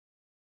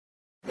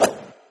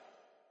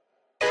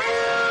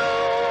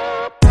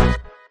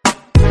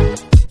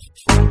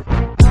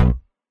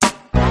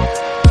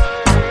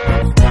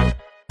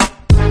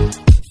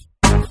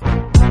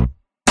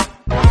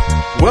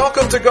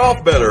to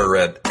Golf Better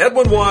at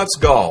Edwin Watts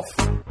Golf.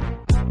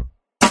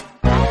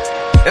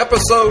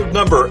 Episode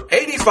number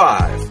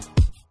 85.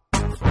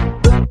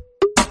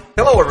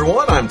 Hello,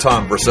 everyone. I'm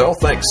Tom Brissell.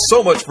 Thanks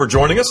so much for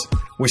joining us.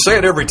 We say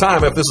it every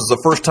time. If this is the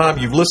first time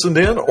you've listened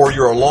in or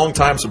you're a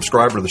longtime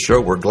subscriber to the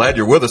show, we're glad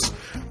you're with us.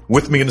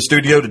 With me in the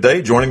studio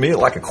today, joining me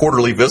like a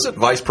quarterly visit,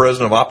 Vice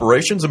President of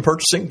Operations and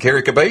Purchasing,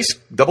 Kerry Cabase.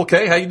 Double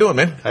K, how you doing,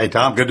 man? Hey,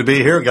 Tom. Good to be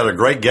here. Got a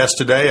great guest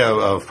today,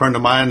 a friend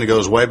of mine that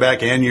goes way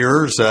back and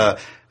yours. So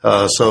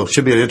it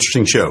should be an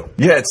interesting show.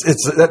 Yeah,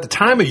 it's at the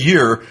time of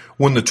year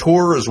when the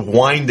tour is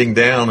winding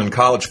down and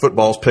college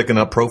football's picking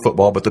up pro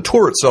football, but the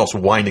tour itself's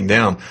winding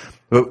down.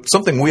 But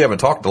something we haven't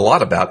talked a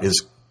lot about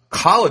is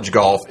college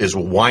golf is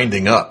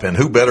winding up, and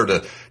who better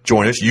to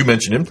join us? You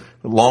mentioned him,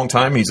 a long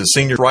time. He's a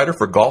senior writer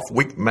for Golf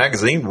Week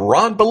magazine.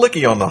 Ron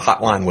Balicki on the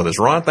hotline with us.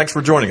 Ron, thanks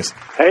for joining us.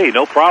 Hey,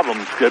 no problem.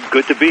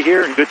 Good to be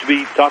here, and good to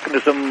be talking to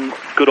some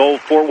good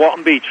old Fort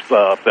Walton Beach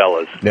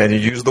fellas. And you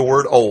use the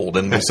word old,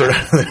 and they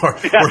certainly are.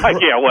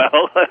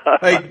 Well.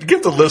 Hey,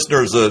 give the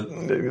listeners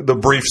the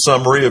brief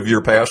summary of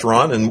your past,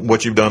 Ron, and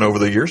what you've done over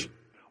the years.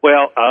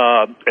 Well,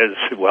 I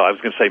was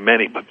going to say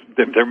many, but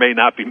there may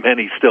not be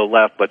many still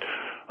left, but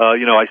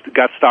I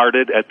got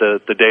started at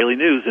the Daily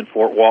News in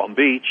Fort Walton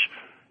Beach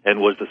and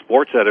was the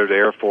sports editor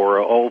there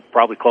for,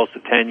 probably close to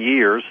 10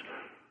 years.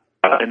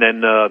 And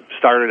then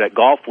started at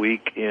Golf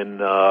Week in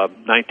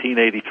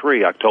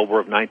 1983, October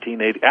of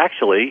 1980.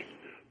 Actually,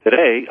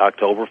 today,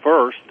 October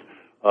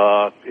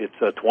 1st,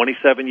 it's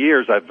 27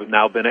 years I've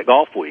now been at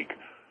Golf Week.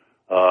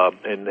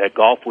 And at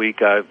Golf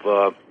Week, I've,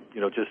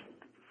 just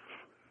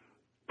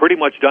pretty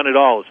much done it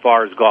all as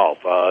far as golf.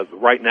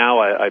 Right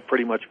now, I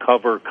pretty much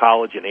cover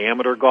college and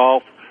amateur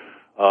golf.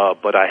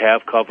 But I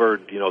have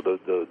covered,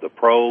 the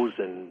pros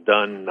and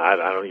done, I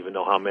don't even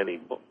know how many,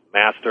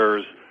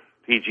 Masters,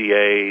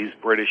 PGAs,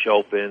 British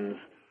Opens,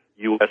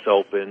 U.S.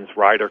 Opens,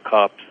 Ryder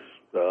Cups,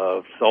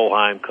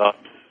 Solheim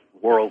Cups,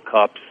 World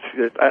Cups.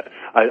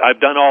 I've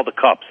done all the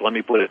cups, let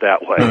me put it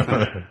that way.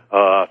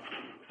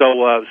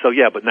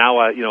 But now,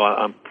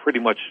 I'm pretty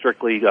much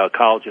strictly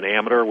college and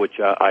amateur, which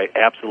I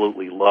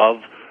absolutely love.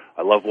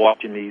 I love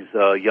watching these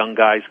young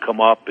guys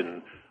come up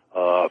and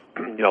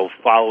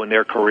following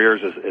their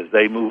careers as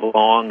they move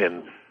along.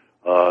 And,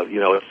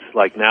 it's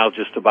like now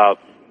just about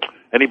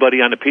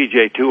anybody on the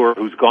PGA Tour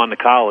who's gone to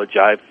college,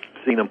 I've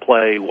seen him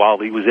play while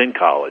he was in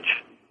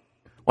college.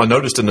 Well, I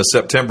noticed in the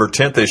September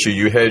 10th issue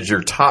you had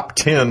your top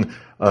 10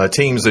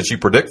 teams that you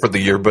predict for the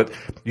year, but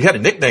you had a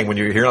nickname when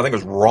you were here. I think it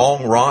was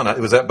Wrong Ron.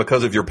 Was that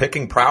because of your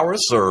picking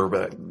prowess, or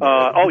does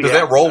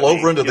that roll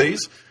over into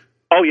these?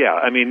 Oh yeah,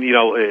 I mean,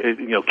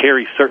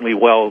 Kerry certainly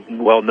well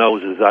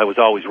knows as I was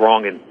always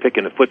wrong in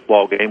picking a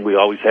football game. We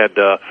always had,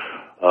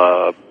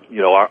 our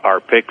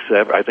picks.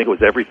 I think it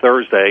was every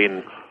Thursday,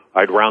 and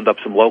I'd round up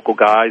some local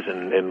guys,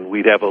 and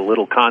we'd have a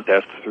little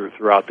contest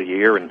throughout the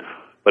year.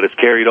 But it's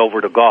carried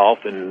over to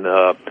golf, and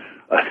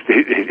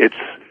it's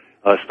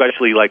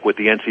especially like with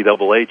the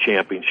NCAA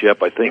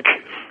championship. I've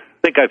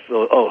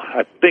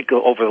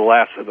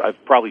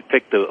probably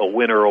picked a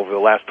winner over the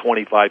last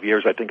 25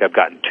 years. I think I've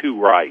gotten 2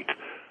 right.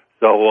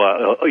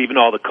 So even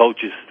all the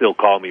coaches still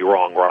call me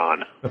Wrong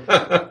Ron.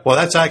 Well,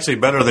 that's actually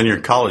better than your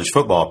college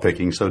football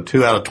picking. So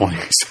 2 out of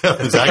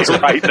 27 is actually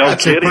right. No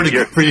kidding. Pretty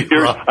good for you,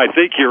 I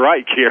think you're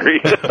right,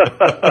 Kerry.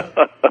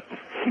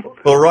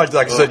 Well, Rod,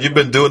 like I said, you've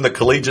been doing the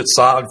collegiate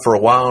side for a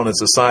while, and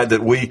it's a side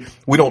that we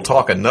don't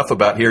talk enough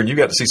about here. And you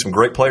got to see some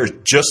great players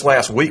just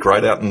last week,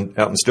 right out in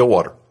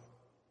Stillwater.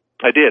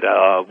 I did.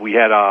 We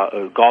had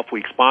Golf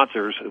Week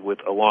sponsors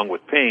along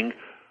with Ping,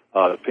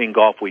 Ping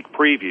Golf Week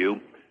Preview.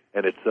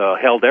 And it's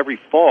held every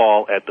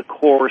fall at the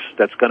course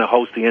that's going to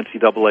host the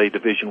NCAA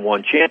Division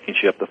I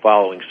championship the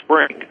following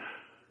spring.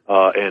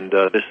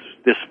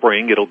 This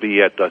spring it'll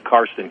be at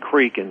Karsten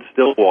Creek in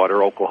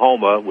Stillwater,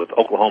 Oklahoma, with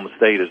Oklahoma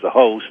State as the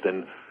host.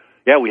 And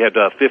yeah, we had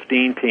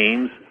 15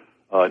 teams,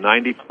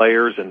 90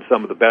 players, and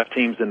some of the best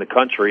teams in the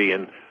country.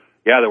 And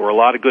yeah, there were a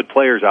lot of good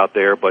players out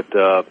there. But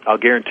I'll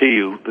guarantee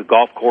you, the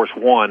golf course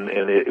won,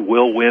 and it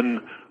will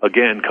win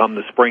again come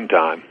the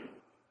springtime.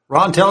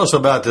 Ron, tell us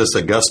about this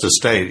Augusta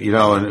State.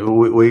 And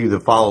we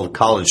that follow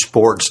college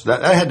sports,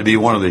 that had to be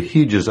one of the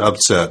hugest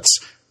upsets.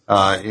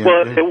 It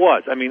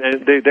was. I mean,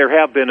 there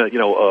have been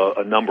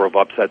a number of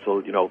upsets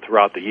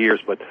throughout the years,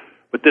 but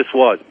this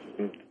was,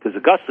 because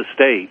Augusta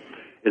State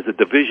is a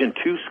Division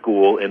II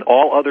school in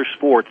all other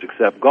sports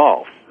except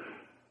golf.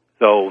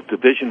 So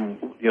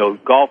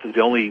golf is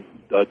the only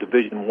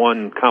Division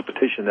I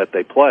competition that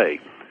they play,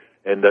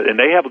 and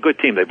they have a good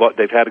team.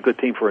 They've had a good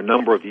team for a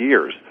number of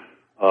years.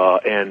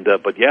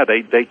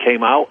 They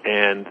came out,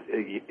 and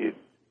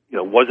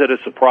was it a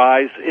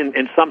surprise?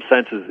 In some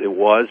senses, it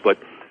was, but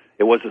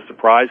it was a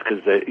surprise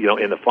because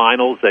in the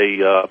finals they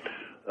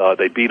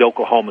beat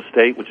Oklahoma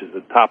State, which is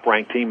the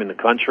top-ranked team in the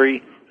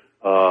country.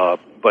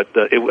 What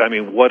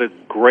a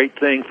great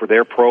thing for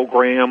their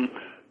program,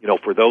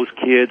 for those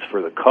kids,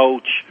 for the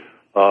coach.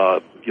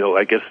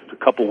 I guess a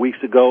couple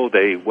weeks ago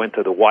they went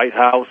to the White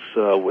House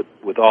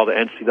with all the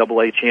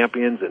NCAA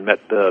champions and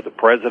met the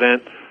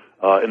president.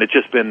 And it's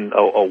just been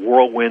a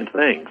whirlwind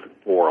thing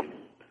for them.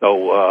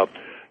 So,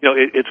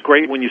 it's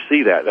great when you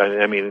see that.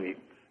 I mean, you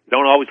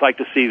don't always like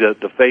to see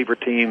the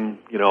favorite team,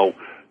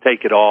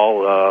 take it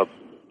all.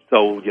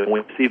 So, when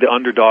you see the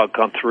underdog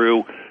come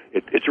through,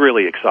 it's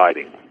really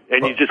exciting.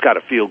 And you just got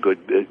to feel good,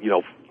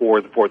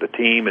 for the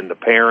team and the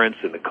parents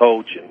and the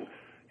coach and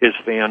his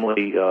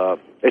family.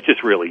 It's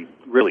just really,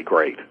 really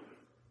great.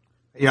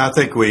 Yeah, I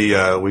think we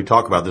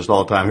talk about this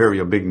all the time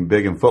here.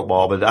 Big in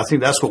football, but I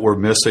think that's what we're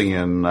missing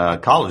in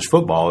college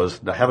football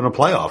is having a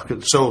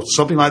playoff. So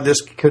something like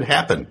this could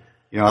happen.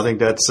 I think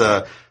that's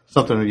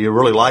something that you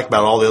really like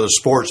about all the other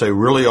sports. They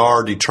really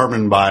are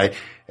determined by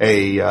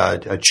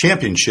a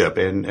championship,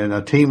 and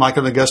a team like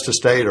an Augusta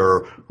State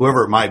or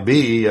whoever it might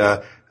be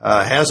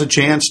has a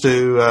chance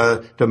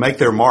to make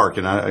their mark.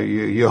 And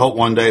you hope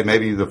one day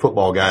maybe the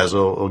football guys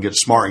will get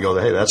smart and go,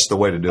 hey, that's the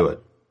way to do it.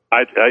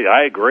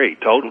 I agree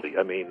totally.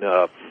 I mean,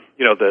 the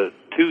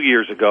 2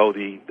 years ago,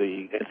 the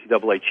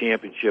NCAA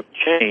championship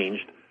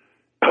changed.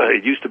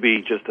 It used to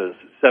be just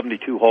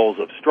 72 holes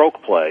of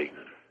stroke play,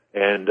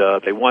 and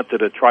they wanted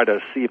to try to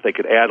see if they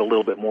could add a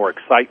little bit more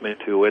excitement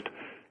to it.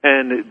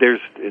 And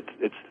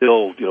it's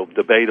still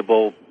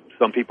debatable.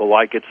 Some people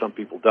like it, some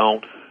people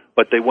don't.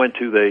 But they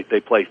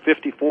play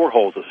 54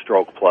 holes of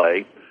stroke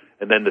play,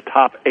 and then the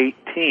top 8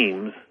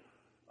 teams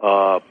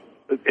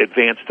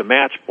advance to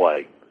match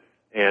play.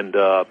 And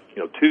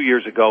 2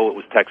 years ago it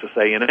was Texas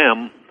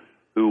A&M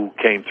who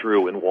came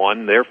through and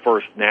won their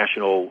first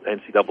national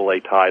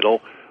NCAA title,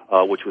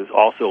 which was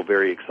also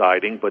very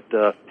exciting. But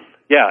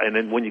and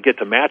then when you get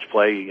to match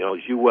play,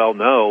 as you well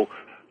know,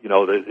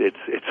 that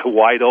it's a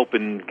wide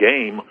open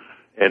game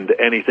and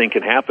anything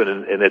can happen,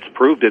 and it's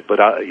proved it. But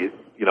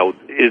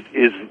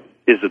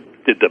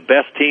did the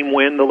best team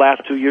win the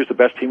last 2 years? The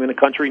best team in the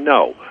country?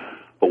 No.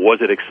 But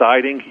was it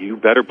exciting? You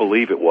better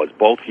believe it was.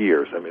 Both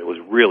years. I mean, it was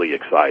really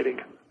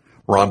exciting.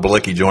 Ron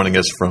Balicki joining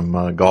us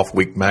from Golf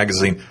Week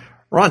magazine.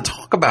 Ron,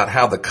 talk about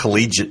how the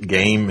collegiate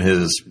game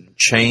has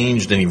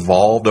changed and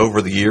evolved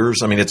over the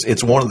years. I mean,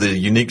 it's one of the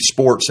unique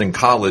sports in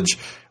college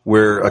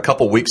where a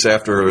couple weeks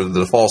after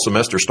the fall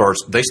semester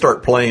starts, they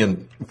start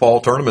playing fall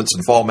tournaments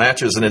and fall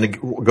matches, and then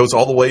it goes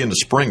all the way into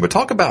spring. But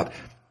talk about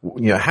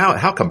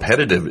how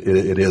competitive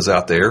it is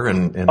out there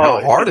and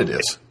how hard it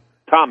is.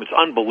 Tom, it's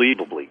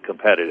unbelievably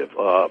competitive.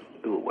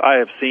 I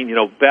have seen,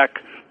 back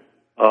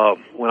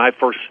when I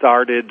first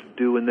started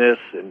doing this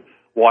and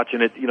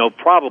watching it,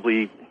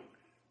 probably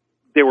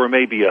there were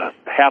maybe a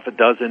half a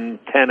dozen,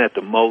 10 at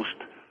the most,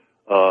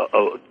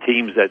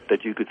 teams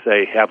that you could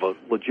say have a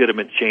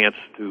legitimate chance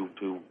to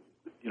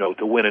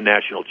win a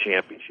national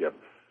championship.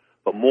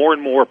 But more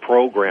and more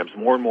programs,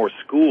 more and more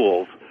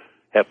schools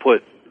have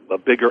put a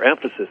bigger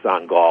emphasis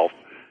on golf,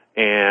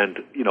 and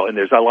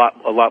there's a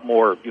lot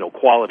more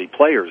quality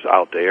players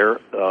out there.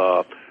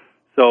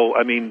 So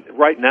I mean,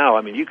 right now,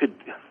 you could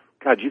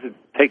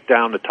take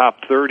down the top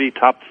 30,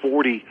 top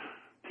 40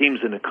 teams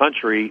in the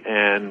country,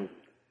 and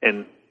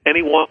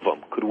any one of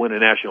them could win a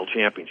national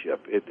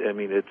championship.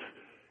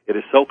 It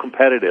is so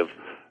competitive,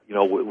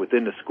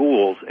 within the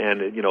schools,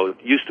 and it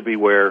used to be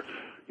where,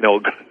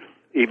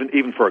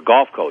 even for a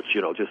golf coach,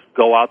 just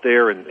go out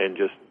there and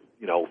just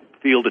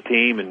field a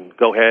team and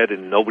go ahead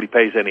and nobody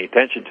pays any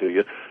attention to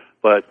you,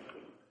 but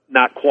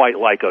not quite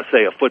like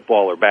say a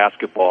football or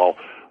basketball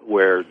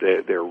where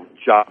their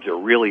jobs are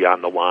really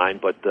on the line,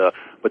 but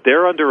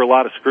they're under a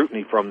lot of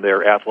scrutiny from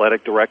their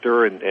athletic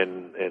director and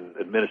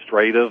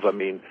administrative. I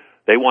mean,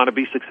 they want to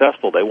be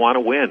successful. They want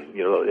to win,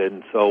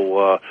 and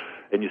so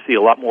and you see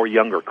a lot more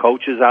younger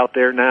coaches out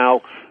there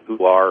now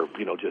who are,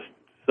 just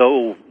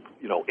so,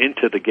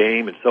 into the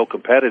game and so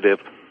competitive.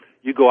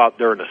 You go out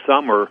during the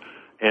summer,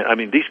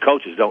 and these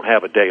coaches don't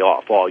have a day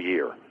off all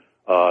year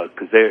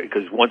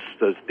because once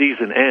the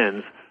season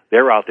ends,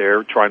 they're out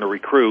there trying to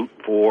recruit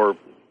for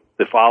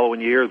the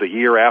following year, the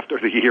year after,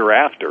 the year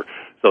after.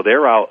 So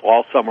they're out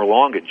all summer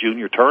long at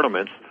junior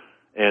tournaments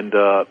and,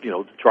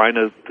 trying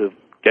to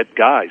get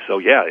guys. So,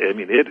 yeah,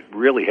 it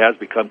really has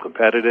become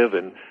competitive,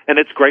 and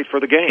it's great for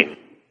the game.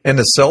 And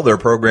to sell their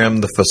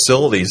program, the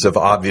facilities have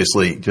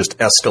obviously just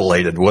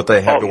escalated what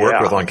they have to work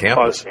with on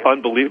campus.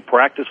 Unbelievable.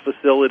 Practice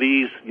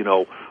facilities,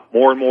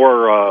 more and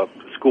more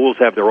schools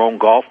have their own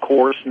golf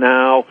course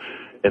now.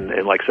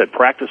 And like I said,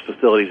 practice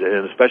facilities,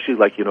 and especially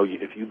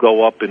if you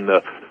go up in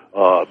the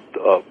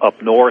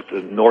up north,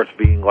 and north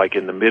being like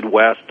in the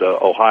Midwest,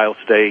 Ohio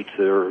States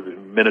or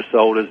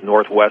Minnesota's,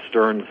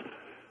 Northwesterns,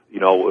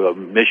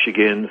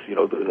 Michigan's,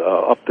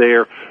 up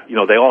there,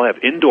 they all have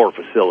indoor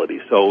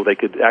facilities, so they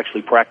could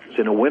actually practice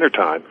in the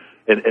wintertime.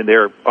 And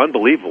they're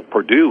unbelievable.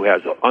 Purdue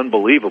has an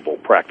unbelievable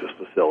practice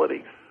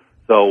facility.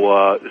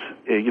 So,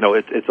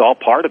 it's all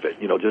part of it,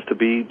 just to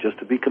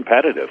be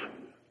competitive.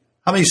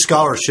 How many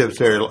scholarships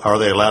are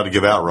they allowed to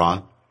give out,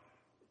 Ron?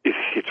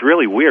 It's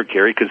really weird,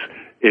 Gary, because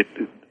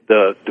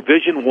the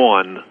Division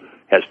I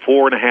has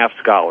 4.5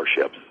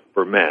 scholarships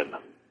for men.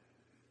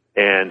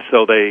 And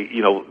so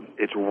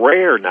it's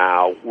rare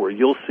now where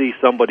you'll see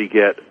somebody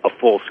get a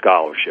full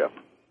scholarship.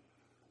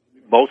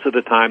 Most of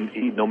the time,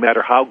 no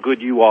matter how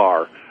good you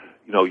are,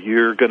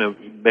 you're going to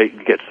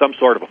get some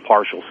sort of a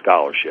partial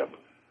scholarship.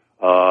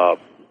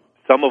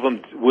 some of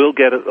them will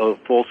get a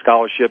full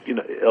scholarship. You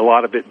know, a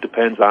lot of it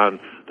depends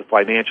on the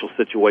financial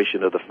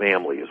situation of the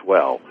family as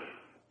well.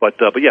 But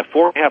yeah,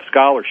 4.5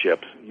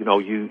 scholarships. You know,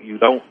 you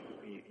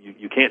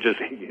can't just,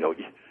 you know,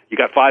 you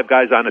got 5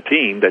 guys on a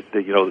team that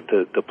you know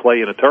to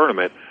play in a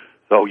tournament,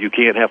 so you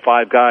can't have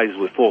 5 guys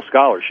with full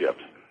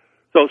scholarships.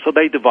 So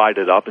they divide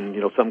it up, and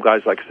you know, some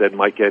guys, like I said,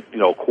 might get, you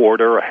know, a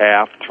quarter, a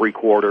half,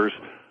 3/4.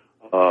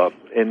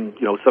 And,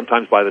 you know,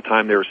 sometimes by the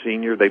time they're a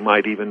senior, they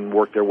might even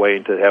work their way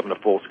into having a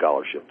full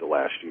scholarship the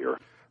last year.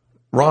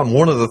 Ron,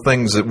 one of the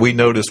things that we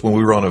noticed when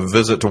we were on a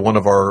visit to one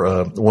of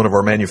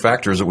our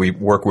manufacturers that we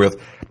work with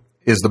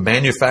is the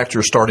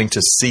manufacturer starting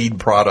to seed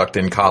product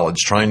in college,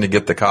 trying to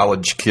get the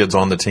college kids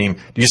on the team.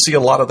 Do you see a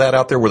lot of that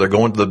out there where they're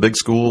going to the big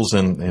schools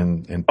and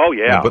oh,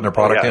 yeah. and putting their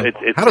product in?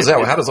 How does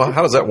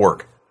that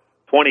work?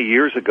 20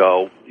 years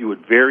ago, you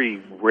would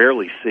very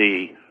rarely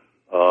see,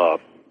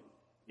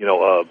 you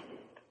know, a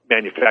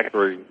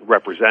manufacturing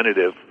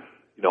representative,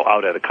 you know,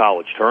 out at a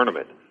college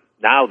tournament.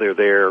 Now they're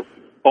there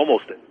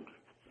almost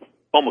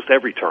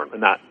every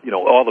tournament, not, you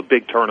know, all the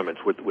big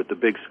tournaments with the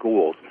big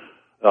schools.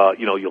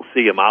 You know, you'll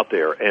see them out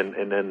there,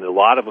 and then a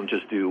lot of them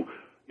just do,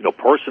 you know,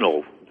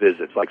 personal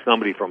visits, like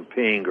somebody from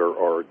Ping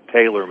or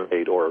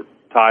TaylorMade or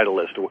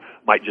Titleist or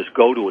might just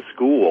go to a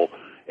school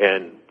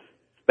and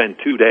spend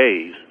 2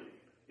 days,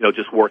 you know,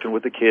 just working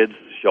with the kids,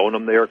 showing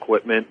them their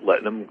equipment,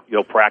 letting them, you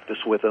know,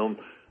 practice with them,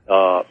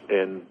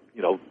 and,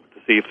 you know, to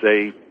see if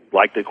they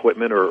like the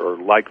equipment or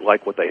like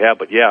what they have.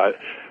 But yeah,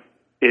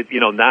 it, you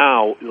know,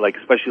 now, like,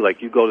 especially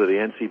like you go to the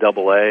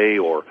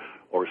NCAA or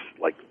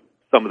like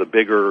some of the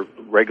bigger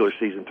regular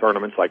season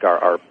tournaments, like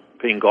our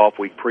Ping Golf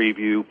Week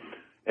preview,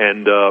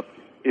 and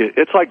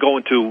it's like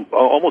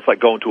almost like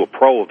going to a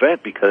pro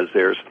event, because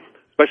there's,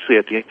 especially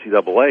at the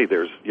NCAA,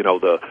 there's, you know,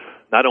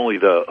 not only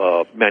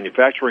the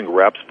manufacturing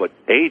reps, but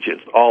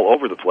agents all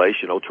over the place,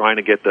 you know, trying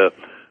to get the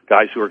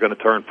guys who are going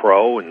to turn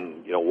pro,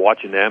 and, you know,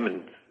 watching them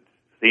and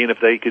seeing if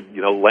they could,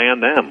 you know,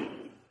 land them.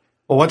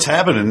 Well, what's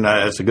happening,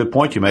 that's a good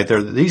point you make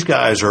there. These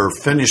guys are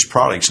finished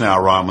products now,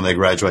 Ron, when they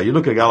graduate. You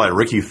look at a guy like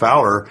Ricky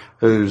Fowler,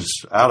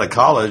 who's out of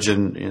college,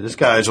 and this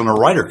guy's on a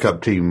Ryder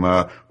Cup team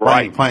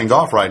playing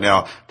golf right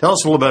now. Tell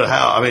us a little bit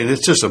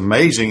it's just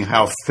amazing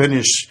how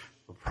finished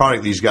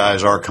product these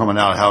guys are coming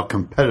out, how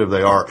competitive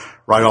they are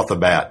right off the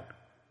bat.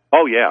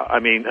 Oh, yeah.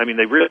 I mean,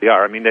 they really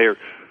are. I mean, they're,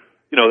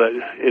 you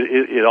know,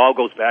 it all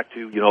goes back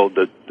to, you know,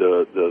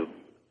 the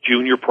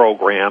junior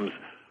programs,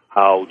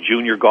 how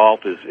junior golf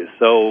is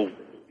so,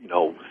 you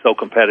know, so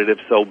competitive,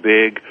 so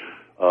big,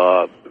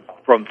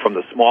 from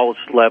the smallest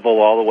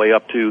level all the way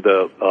up to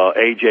the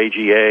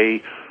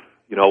AJGA.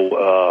 You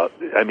know,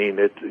 I mean,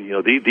 you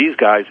know, these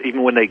guys,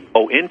 even when they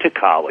go into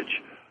college,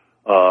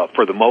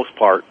 for the most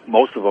part,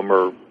 most of them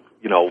are,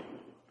 you know,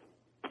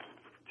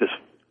 just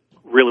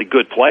really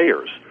good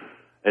players.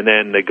 And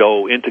then they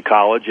go into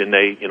college and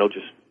they, you know,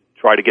 just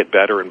try to get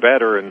better and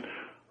better. And,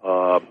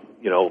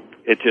 you know,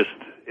 it's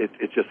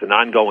just an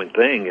ongoing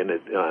thing. And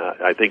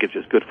I think it's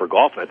just good for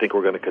golf. And I think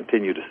we're going to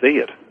continue to see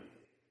it.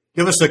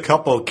 Give us a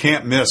couple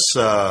can't miss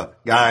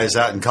guys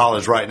out in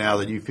college right now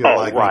that you feel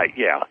like. Oh, right,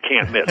 yeah,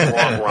 can't miss.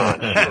 Long run,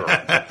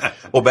 sure.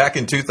 Well, back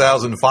in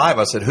 2005,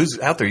 I said, who's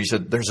out there? You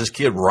said, there's this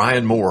kid,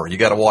 Ryan Moore. You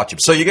got to watch him.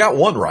 So you got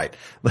one right.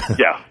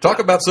 Yeah. Talk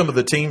about some of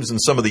the teams and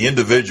some of the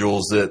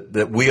individuals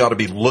that we ought to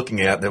be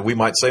looking at, that we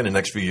might say in the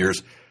next few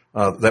years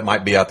that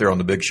might be out there on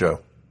the big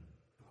show.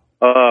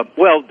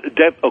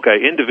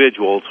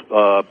 Individuals,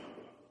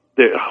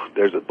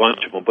 there's a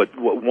bunch of them, but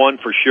one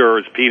for sure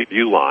is Peter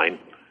Uihlein,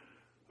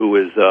 who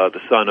is the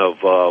son of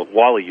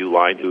Wally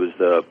Uihlein, who is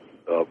the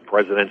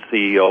president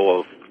CEO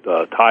of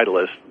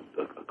Titleist,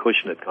 a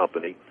Acushnet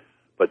company.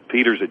 But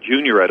Peter's a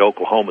junior at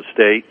Oklahoma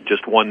State,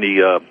 just won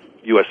the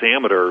U.S.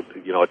 Amateur,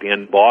 you know, at the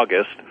end of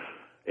August,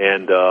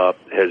 and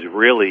has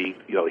really,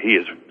 you know, he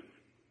is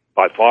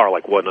by far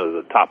like one of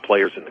the top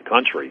players in the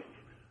country.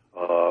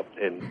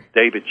 And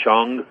David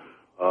Chung,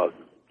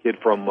 kid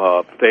from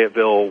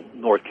Fayetteville,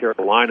 North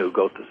Carolina, who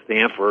goes to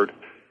Stanford.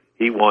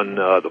 He won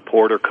the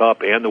Porter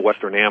Cup and the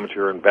Western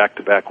Amateur in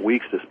back-to-back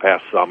weeks this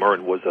past summer,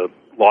 and was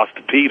lost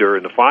to Peter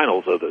in the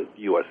finals of the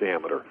U.S.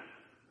 Amateur.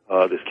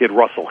 This kid,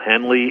 Russell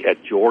Henley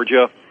at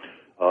Georgia,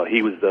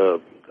 he was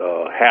the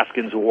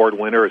Haskins Award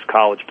winner as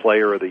College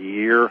Player of the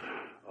Year.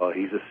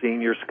 He's a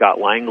senior. Scott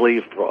Langley,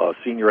 a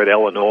senior at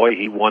Illinois,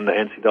 he won the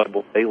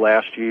NCAA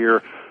last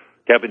year.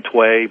 Kevin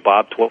Tway,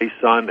 Bob Tway's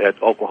son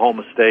at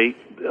Oklahoma State,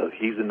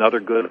 he's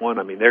another good one.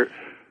 I mean, there's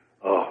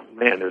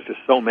just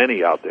so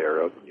many out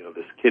there. You know,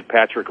 this kid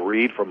Patrick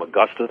Reed from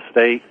Augusta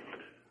State,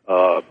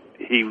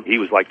 he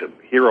was like the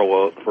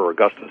hero for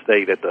Augusta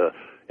State at the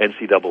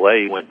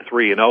NCAA. He went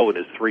 3-0 in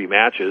his 3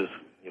 matches,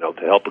 you know,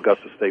 to help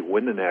Augusta State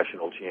win the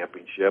national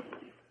championship.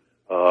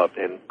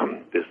 And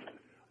this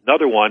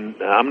another one,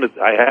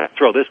 I have to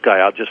throw this guy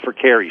out just for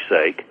Carey's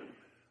sake.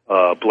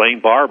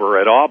 Blaine Barber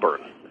at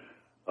Auburn.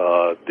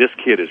 This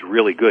kid is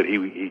really good. He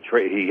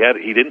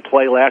didn't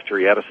play last year.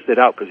 He had to sit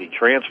out because he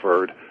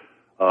transferred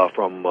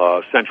from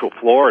Central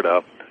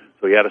Florida,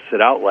 so he had to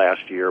sit out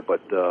last year.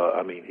 But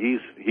I mean,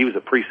 he was a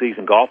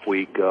preseason golf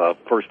week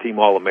first team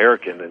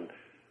All-American, and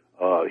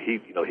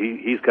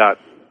he's got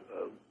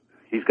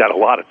a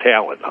lot of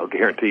talent. I'll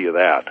guarantee you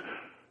that.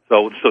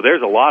 So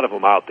there's a lot of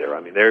them out there.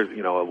 I mean,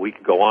 we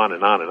could go on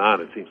and on and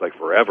on. It seems like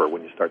forever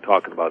when you start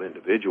talking about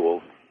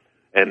individuals,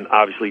 and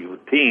obviously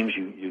with teams,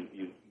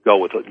 you got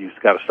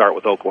to start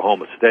with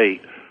Oklahoma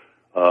State.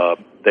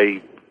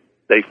 They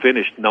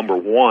finished number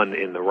 1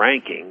 in the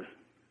rankings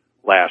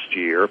last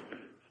year.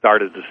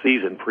 Started the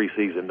season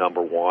preseason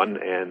number 1,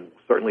 and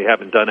certainly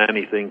haven't done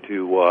anything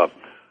to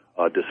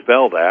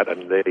dispel that. I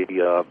mean, they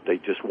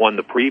just won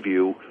the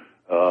preview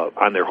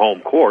on their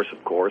home course,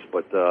 of course,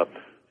 but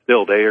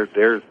still they're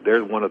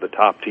one of the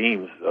top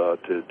teams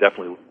to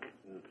definitely.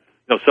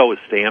 So is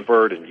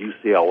Stanford and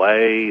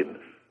UCLA, and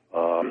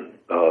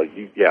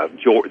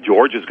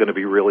Georgia's going to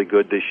be really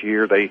good this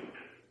year. They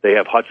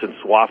have Hudson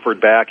Swafford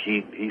back.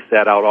 He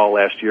sat out all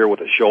last year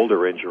with a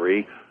shoulder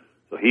injury.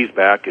 So he's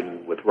back,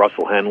 and with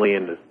Russell Henley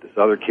and this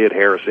other kid,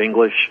 Harris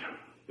English,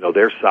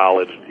 they're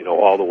solid,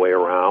 all the way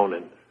around.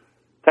 And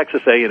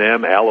Texas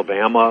A&M,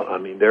 Alabama, I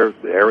mean, they're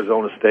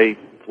Arizona State,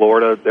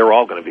 Florida, they're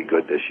all going to be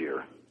good this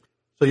year.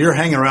 So you're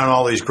hanging around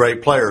all these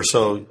great players.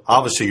 So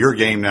obviously your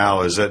game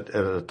now is at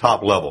a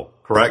top level,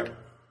 correct?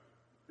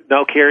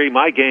 No, Kerry,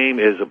 my game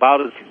is about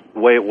the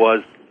way it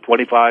was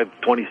 25,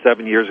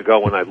 27 years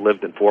ago when I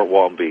lived in Fort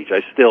Walton Beach.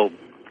 I still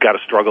got to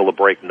struggle to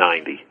break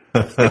 90.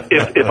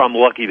 if I'm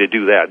lucky to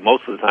do that.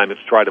 Most of the time it's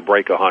try to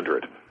break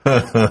 100.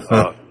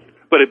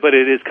 But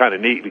it is kind of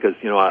neat because,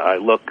 I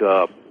look,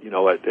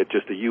 at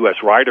just the U.S.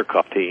 Ryder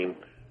Cup team,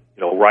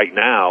 right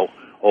now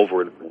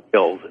over in the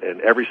Hills,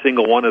 and every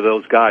single one of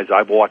those guys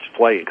I've watched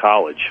play in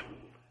college.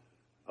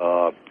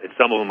 And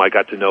some of them I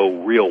got to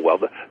know real well.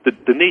 The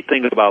neat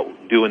thing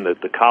about doing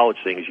the college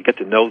thing is you get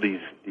to know these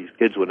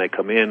kids when they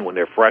come in, when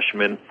they're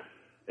freshmen,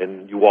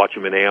 and you watch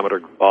them in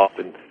amateur golf,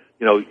 and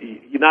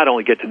you not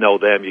only get to know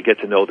them, you get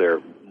to know their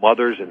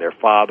mothers and their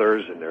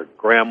fathers and their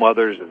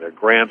grandmothers and their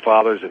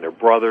grandfathers and their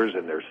brothers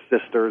and their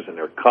sisters and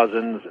their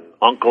cousins and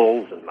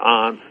uncles and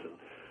aunts. And,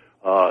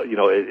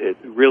 it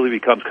really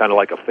becomes kind of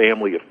like a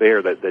family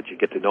affair that you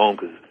get to know them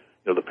because,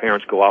 the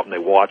parents go out and they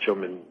watch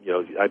them, and,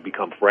 I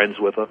become friends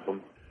with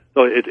them.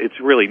 So it's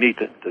really neat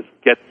to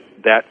get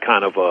that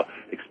kind of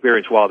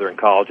experience while they're in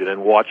college and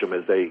then watch them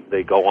as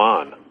they go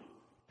on.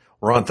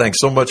 Ron, thanks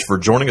so much for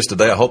joining us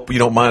today. I hope you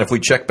don't mind if we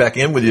check back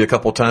in with you a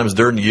couple of times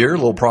during the year, a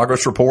little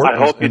progress report. I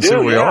hope you do. See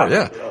where we are.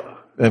 Yeah.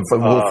 And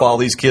we'll follow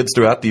these kids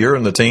throughout the year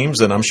and the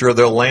teams, and I'm sure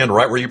they'll land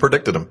right where you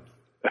predicted them.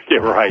 Yeah,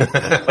 right.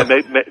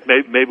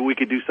 Maybe we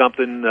could do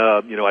something,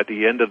 at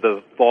the end of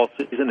the fall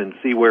season and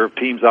see where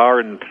teams are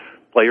and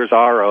players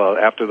are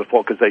after the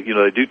fall, because they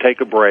do take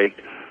a break,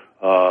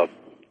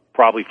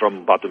 probably from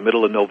about the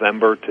middle of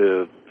November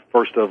to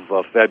 1st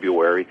of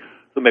February.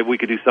 So maybe we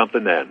could do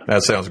something then.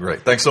 That sounds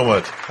great. Thanks so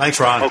much. Thanks,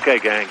 Ron. Okay,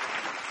 gang.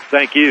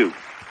 Thank you.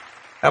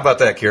 How about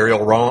that, Kerry?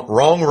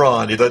 Wrong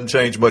Ron. He doesn't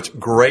change much.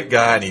 Great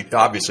guy, and he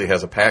obviously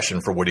has a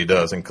passion for what he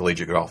does in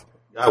collegiate golf.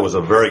 I was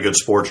a very good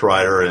sports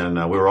writer, and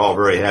we were all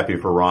very happy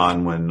for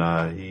Ron when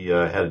he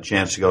had a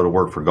chance to go to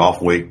work for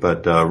Golf Week.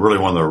 But really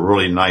one of the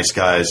really nice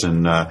guys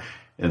in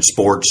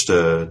sports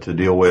to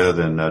deal with,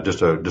 and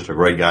just a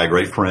great guy,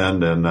 great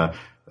friend, and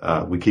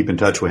we keep in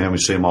touch with him. We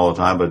see him all the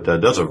time, but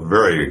does a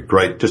very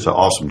great, just an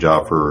awesome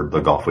job for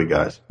the Golf Week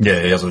guys. Yeah,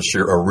 he has a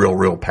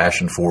real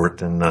passion for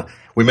it. And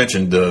we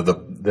mentioned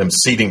them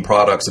seeding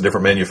products to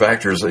different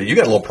manufacturers. You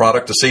got a little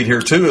product to seed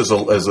here too as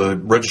a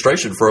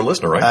registration for a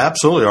listener, right?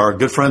 Absolutely. Our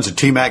good friends at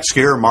T-Max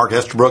Gear, Mark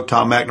Estabrook,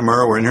 Tom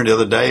McNamara, were in here the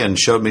other day and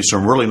showed me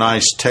some really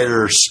nice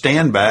Taylor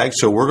stand bags.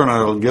 So we're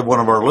going to give one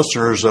of our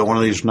listeners one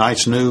of these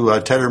nice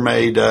new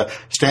tailor-made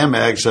stand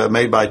bags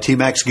made by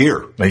T-Max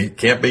Gear. Now, you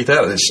can't beat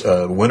that.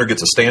 The winner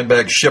gets a stand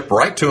bag shipped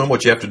right to him.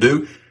 What you have to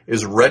do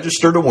is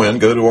register to win.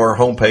 Go to our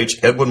homepage,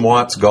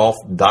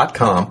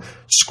 edwinwattsgolf.com,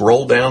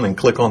 scroll down and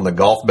click on the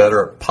Golf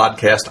Better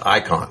podcast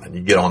icon. And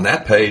you get on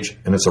that page,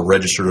 and it's a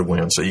register to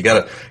win. So you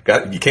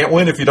you can't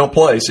win if you don't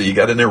play. So you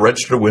got in there,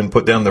 register to win,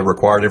 put down the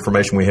required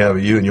information we have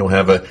of you, and you'll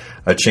have a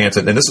chance.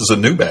 And this is a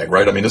new bag,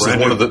 right? I mean, this is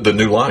one of the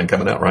new line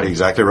coming out, right?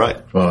 Exactly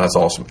right. Well, that's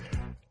awesome.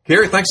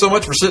 Kerry, thanks so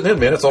much for sitting in,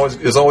 man. It's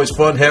always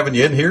fun having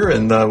you in here,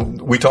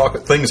 and we talk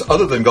things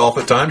other than golf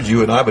at times,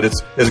 you and I. But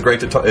it's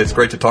great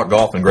to talk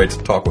golf and great to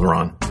talk with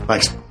Ron.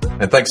 Thanks,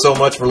 and thanks so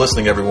much for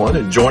listening, everyone.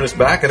 And join us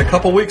back in a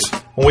couple weeks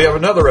when we have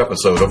another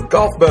episode of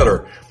Golf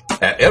Better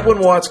at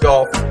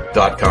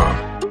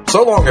EdwinWattsGolf.com.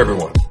 So long,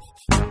 everyone.